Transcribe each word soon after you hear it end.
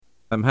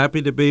I'm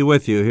happy to be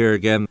with you here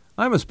again.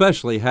 I'm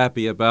especially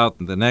happy about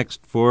the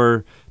next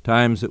 4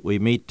 times that we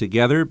meet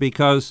together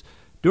because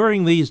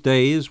during these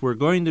days we're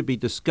going to be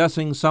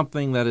discussing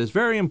something that is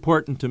very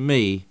important to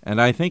me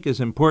and I think is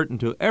important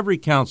to every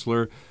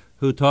counselor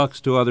who talks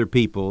to other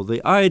people,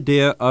 the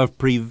idea of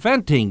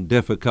preventing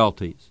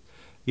difficulties.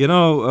 You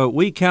know,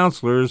 we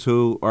counselors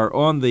who are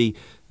on the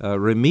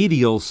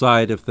remedial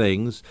side of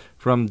things,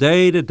 from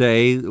day to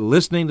day,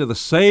 listening to the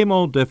same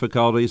old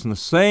difficulties and the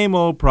same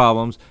old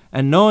problems,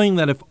 and knowing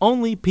that if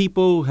only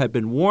people had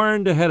been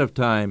warned ahead of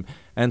time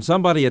and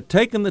somebody had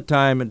taken the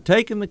time and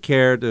taken the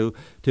care to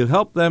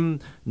help them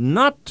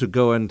not to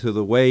go into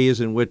the ways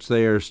in which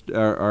they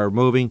are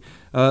moving,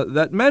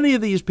 that many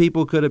of these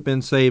people could have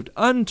been saved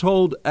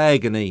untold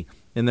agony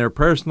in their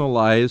personal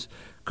lives,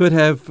 could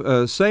have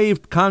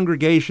saved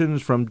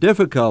congregations from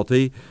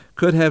difficulty,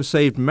 could have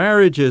saved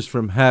marriages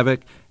from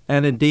havoc,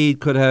 and indeed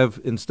could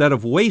have, instead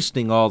of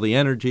wasting all the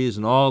energies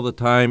and all the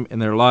time in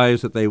their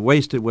lives that they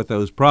wasted with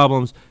those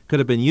problems, could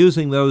have been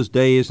using those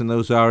days and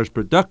those hours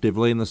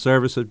productively in the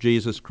service of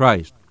Jesus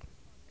Christ.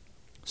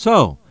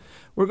 So,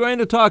 we're going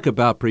to talk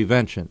about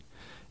prevention.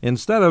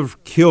 Instead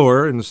of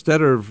cure,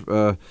 instead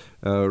of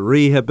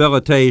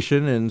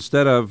rehabilitation,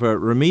 instead of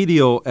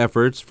remedial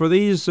efforts, for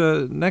these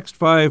next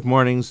 5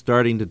 mornings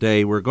starting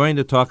today, we're going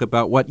to talk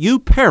about what you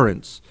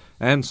parents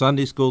and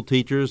Sunday school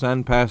teachers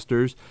and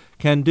pastors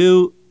can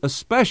do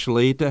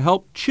especially to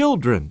help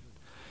children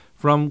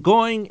from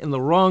going in the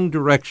wrong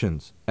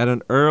directions at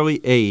an early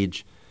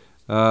age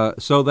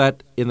so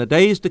that in the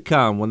days to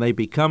come, when they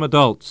become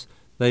adults,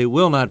 they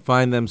will not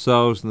find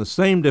themselves in the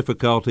same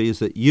difficulties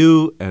that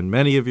you and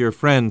many of your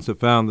friends have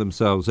found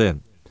themselves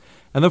in.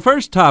 And the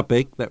first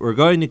topic that we're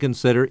going to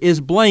consider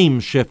is blame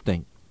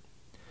shifting.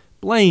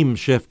 Blame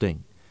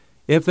shifting.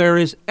 If there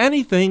is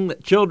anything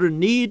that children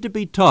need to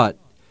be taught,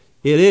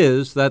 it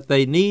is that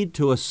they need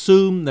to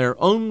assume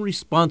their own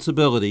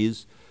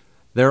responsibilities,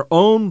 their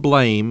own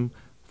blame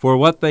for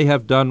what they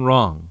have done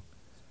wrong.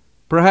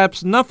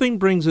 Perhaps nothing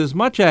brings as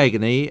much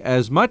agony,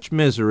 as much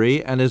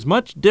misery, and as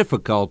much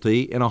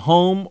difficulty in a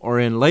home or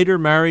in later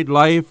married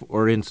life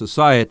or in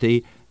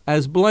society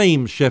as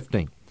blame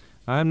shifting.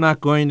 I'm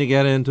not going to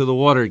get into the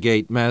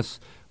Watergate mess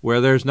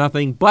where there's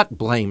nothing but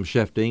blame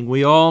shifting.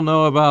 We all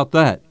know about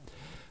that.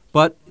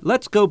 But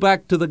let's go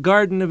back to the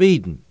Garden of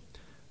Eden,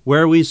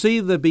 where we see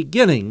the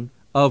beginning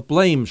of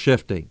blame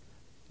shifting.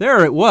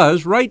 There it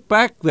was, right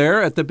back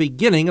there at the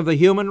beginning of the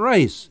human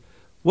race.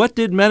 What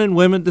did men and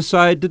women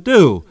decide to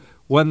do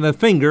when the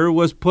finger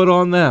was put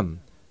on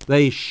them?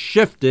 They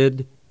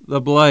shifted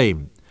the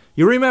blame.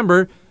 You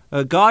remember,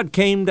 God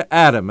came to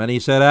Adam and he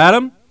said,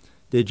 "Adam,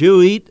 did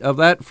you eat of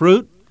that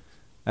fruit?"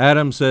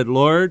 Adam said,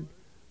 "Lord,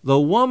 the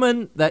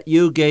woman that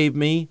you gave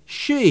me,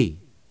 she."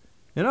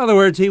 In other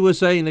words, he was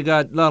saying to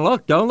God, "No,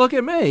 look, don't look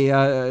at me.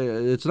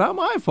 It's not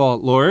my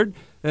fault, Lord.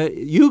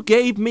 You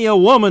gave me a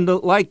woman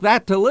like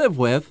that to live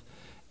with,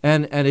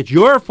 and it's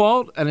your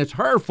fault and it's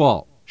her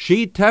fault.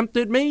 She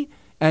tempted me,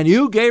 and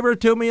you gave her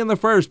to me in the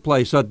first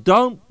place, so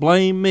don't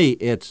blame me.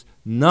 It's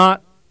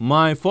not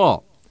my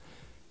fault."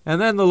 And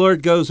then the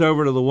Lord goes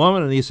over to the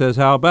woman and he says,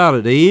 "How about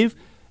it, Eve?"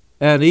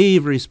 And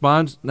Eve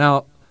responds,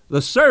 "Now,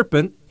 the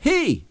serpent,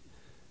 he."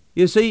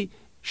 You see,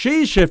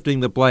 she's shifting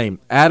the blame.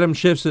 Adam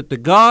shifts it to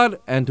God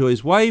and to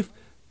his wife.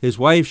 His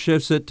wife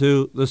shifts it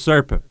to the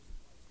serpent.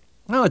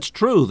 Now, it's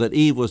true that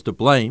Eve was to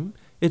blame.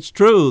 It's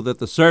true that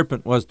the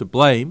serpent was to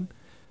blame.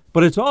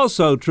 But it's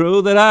also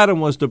true that Adam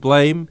was to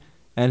blame,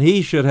 and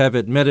he should have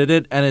admitted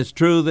it, and it's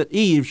true that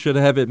Eve should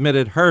have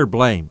admitted her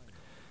blame.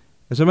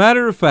 As a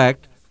matter of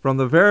fact, from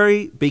the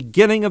very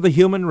beginning of the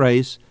human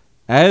race,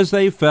 as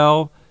they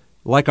fell,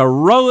 like a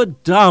row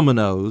of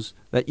dominoes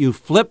that you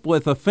flip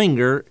with a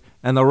finger,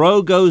 and the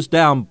row goes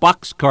down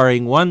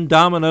boxcarring one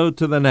domino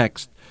to the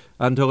next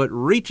until it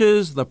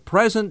reaches the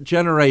present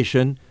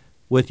generation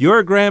with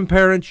your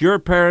grandparents, your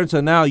parents,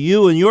 and now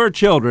you and your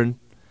children.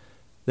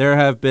 There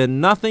has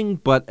been nothing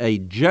but a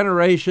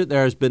generation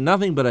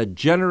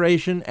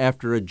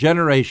after a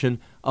generation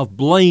of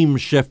blame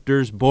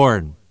shifters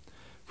born.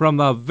 From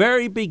the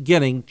very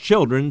beginning,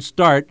 children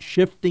start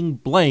shifting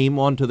blame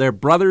onto their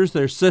brothers,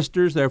 their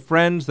sisters, their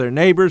friends, their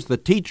neighbors, the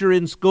teacher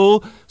in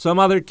school, some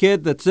other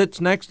kid that sits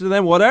next to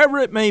them, whatever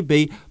it may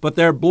be, but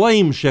they're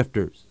blame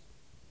shifters.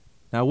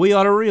 Now, we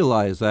ought to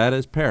realize that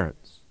as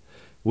parents.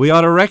 We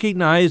ought to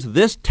recognize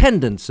this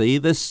tendency,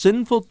 this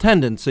sinful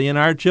tendency in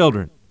our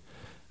children.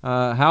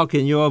 How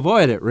can you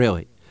avoid it,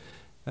 really?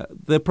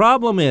 The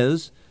problem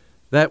is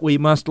that we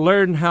must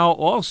learn how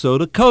also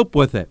to cope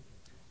with it.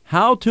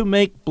 How to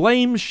make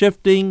blame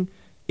shifting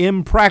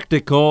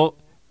impractical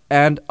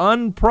and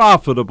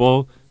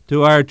unprofitable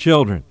to our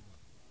children.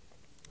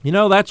 You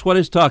know, that's what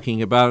it's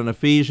talking about in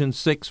Ephesians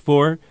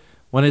 6:4,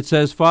 when it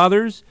says,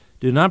 "Fathers,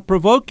 do not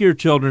provoke your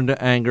children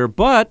to anger,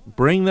 but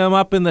bring them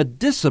up in the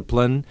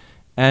discipline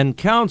and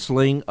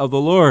counseling of the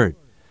Lord."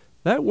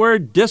 That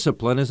word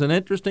discipline is an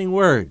interesting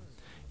word.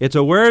 It's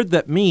a word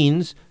that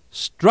means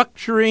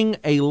structuring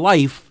a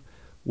life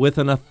with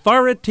an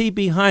authority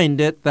behind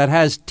it that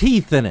has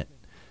teeth in it.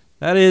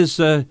 That is,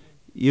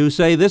 you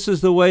say, this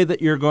is the way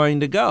that you're going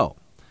to go.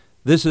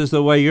 This is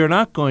the way you're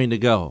not going to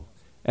go.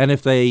 And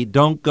if they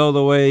don't go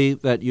the way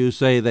that you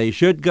say they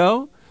should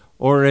go,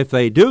 or if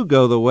they do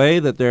go the way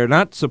that they're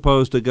not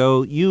supposed to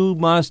go, you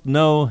must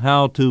know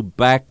how to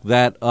back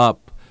that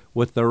up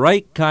with the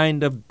right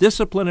kind of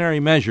disciplinary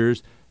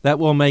measures that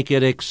will make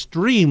it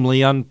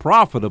extremely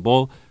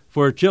unprofitable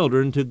for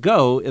children to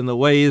go in the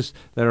ways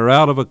that are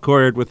out of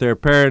accord with their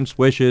parents'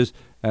 wishes,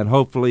 and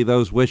hopefully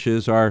those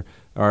wishes are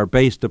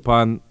based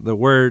upon the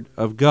Word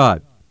of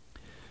God.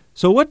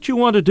 So what you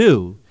want to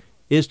do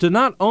is to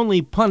not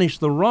only punish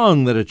the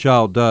wrong that a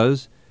child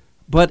does,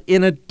 but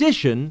in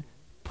addition,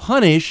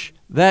 punish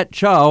that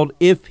child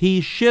if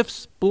he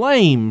shifts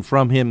blame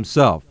from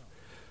himself,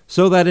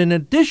 so that in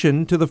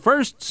addition to the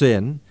first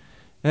sin,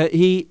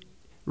 he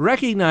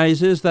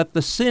recognizes that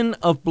the sin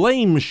of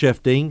blame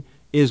shifting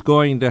is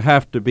going to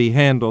have to be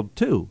handled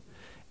too.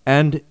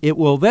 And it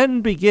will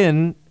then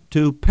begin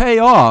to pay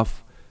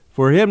off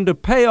for him to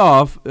pay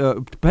off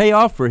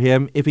for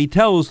him if he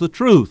tells the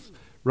truth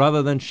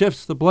rather than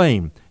shifts the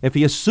blame, if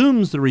he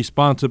assumes the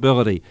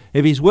responsibility,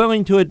 if he's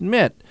willing to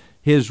admit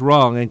his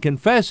wrong and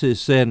confess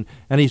his sin,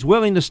 and he's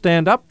willing to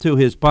stand up to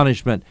his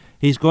punishment.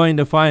 He's going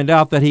to find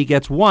out that he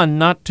gets one,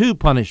 not two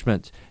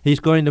punishments. He's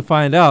going to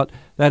find out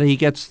that he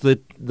gets the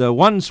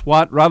one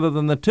swat rather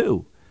than the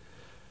two.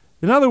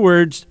 In other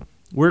words,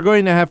 we're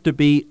going to have to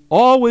be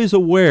always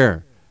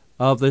aware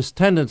of this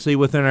tendency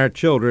within our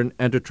children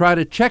and to try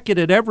to check it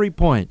at every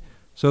point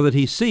so that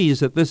he sees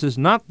that this is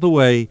not the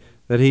way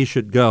that he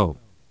should go.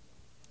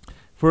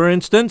 For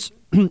instance,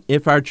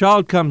 if our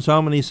child comes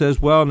home and he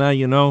says, well, now,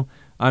 you know,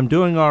 I'm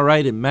doing all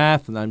right in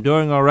math, and I'm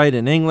doing all right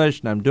in English,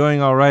 and I'm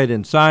doing all right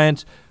in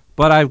science,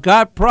 but I've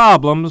got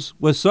problems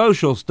with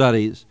social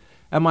studies,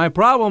 and my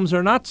problems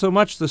are not so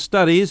much the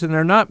studies, and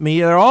they're not me,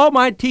 they're all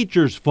my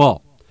teacher's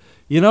fault.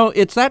 You know,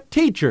 it's that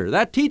teacher.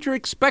 That teacher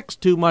expects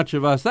too much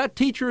of us. That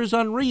teacher is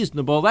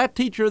unreasonable. That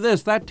teacher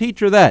this, that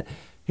teacher that.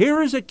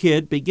 Here is a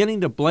kid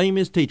beginning to blame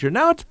his teacher.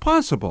 Now, it's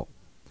possible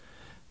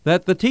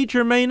that the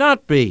teacher may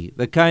not be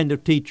the kind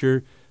of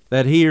teacher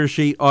that he or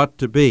she ought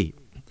to be.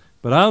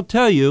 But I'll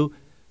tell you,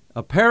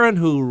 a parent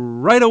who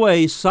right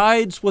away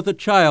sides with a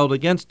child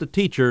against a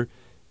teacher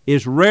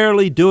is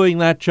rarely doing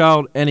that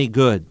child any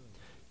good.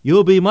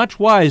 You'll be much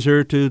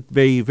wiser to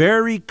be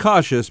very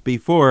cautious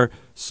before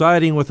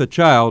siding with a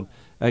child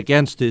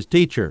against his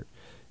teacher.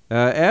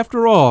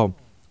 After all,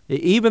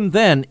 even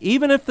then,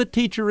 even if the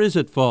teacher is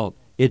at fault,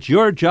 it's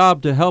your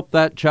job to help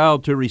that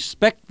child to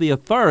respect the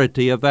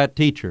authority of that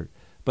teacher.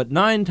 But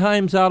 9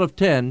 times out of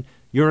 10,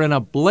 you're in a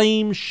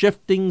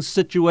blame-shifting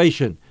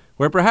situation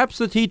where perhaps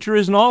the teacher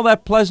isn't all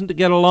that pleasant to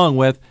get along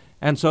with,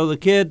 and so the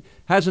kid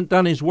hasn't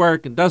done his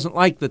work and doesn't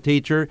like the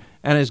teacher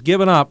and has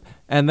given up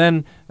and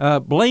then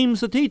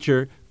blames the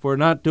teacher for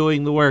not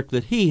doing the work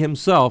that he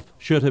himself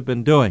should have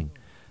been doing.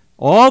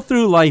 All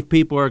through life,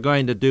 people are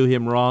going to do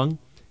him wrong.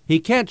 He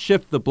can't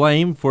shift the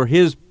blame for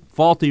his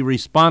faulty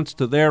response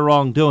to their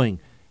wrongdoing.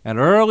 And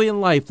early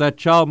in life, that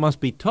child must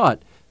be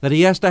taught that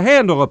he has to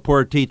handle a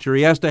poor teacher.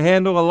 He has to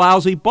handle a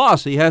lousy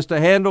boss. He has to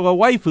handle a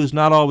wife who's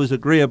not always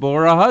agreeable,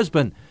 or a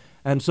husband.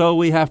 And so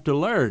we have to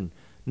learn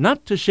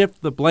not to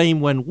shift the blame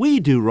when we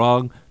do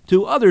wrong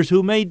to others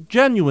who may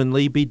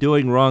genuinely be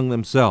doing wrong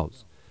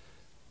themselves.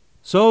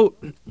 So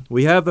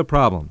we have the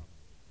problem.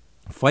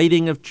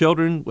 Fighting of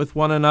children with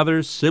one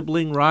another,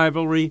 sibling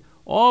rivalry,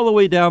 all the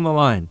way down the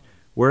line.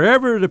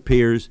 Wherever it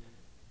appears,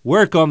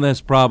 work on this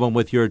problem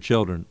with your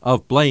children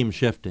of blame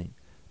shifting.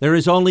 There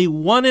is only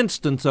one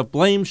instance of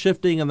blame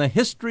shifting in the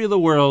history of the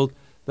world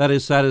that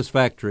is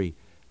satisfactory,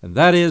 and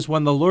that is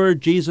when the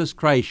Lord Jesus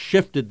Christ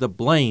shifted the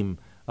blame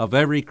of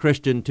every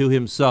Christian to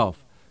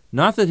himself.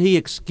 Not that he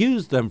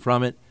excused them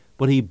from it,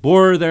 but he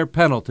bore their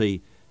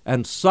penalty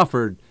and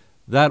suffered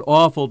that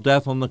awful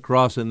death on the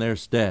cross in their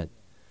stead.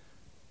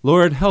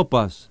 Lord, help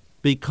us,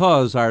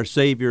 because our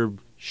Savior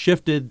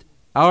shifted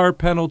our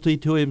penalty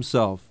to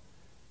himself,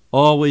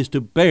 always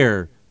to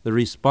bear the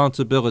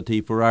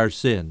responsibility for our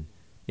sin.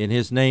 In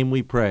his name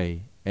we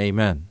pray.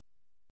 Amen.